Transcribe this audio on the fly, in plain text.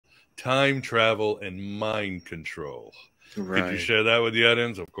time travel and mind control. Right. Could you share that with the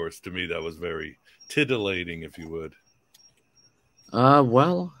audience? Of course, to me, that was very titillating, if you would.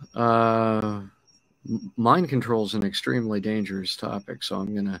 Well, mind control is an extremely dangerous topic, so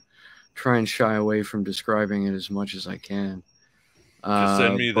I'm going to try and shy away from describing it as much as I can. Just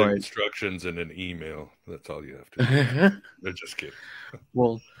send me the But instructions in an email. That's all you have to do. No, just kidding.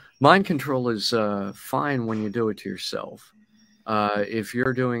 well, mind control is fine when you do it to yourself. If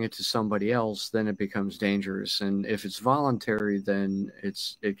you're doing it to somebody else, then it becomes dangerous. And if it's voluntary, then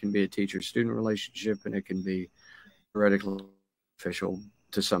it can be a teacher-student relationship, and it can be theoretically beneficial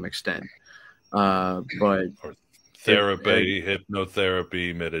to some extent. But Or therapy,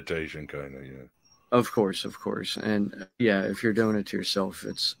 hypnotherapy, meditation, kind of, yeah. Of course. And yeah, if you're doing it to yourself,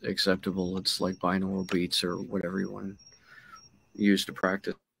 it's acceptable. It's like binaural beats or whatever you want to use to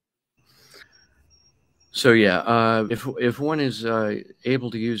practice. So yeah, if one is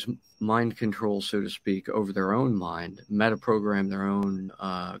able to use mind control, so to speak, over their own mind, metaprogram their own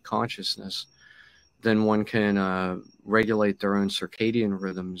consciousness, then one can regulate their own circadian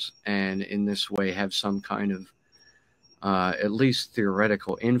rhythms, and in this way have some kind of at least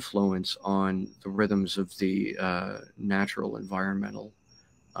theoretical influence on the rhythms of the natural environmental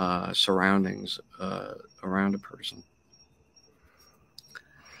surroundings around a person.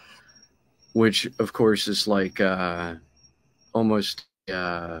 Which, of course, is like almost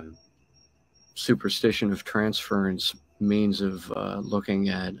superstition of transference means of looking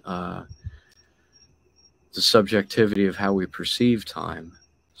at the subjectivity of how we perceive time.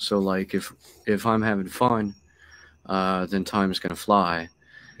 So, like, if I'm having fun, then time's going to fly.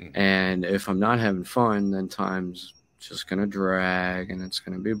 And if I'm not having fun, then time's just going to drag and it's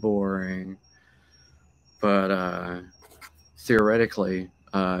going to be boring. But theoretically,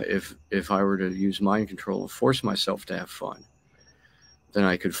 if I were to use mind control and force myself to have fun, then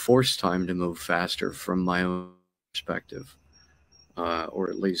I could force time to move faster from my own perspective, or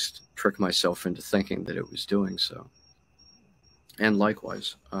at least trick myself into thinking that it was doing so. And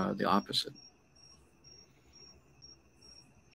likewise, the opposite.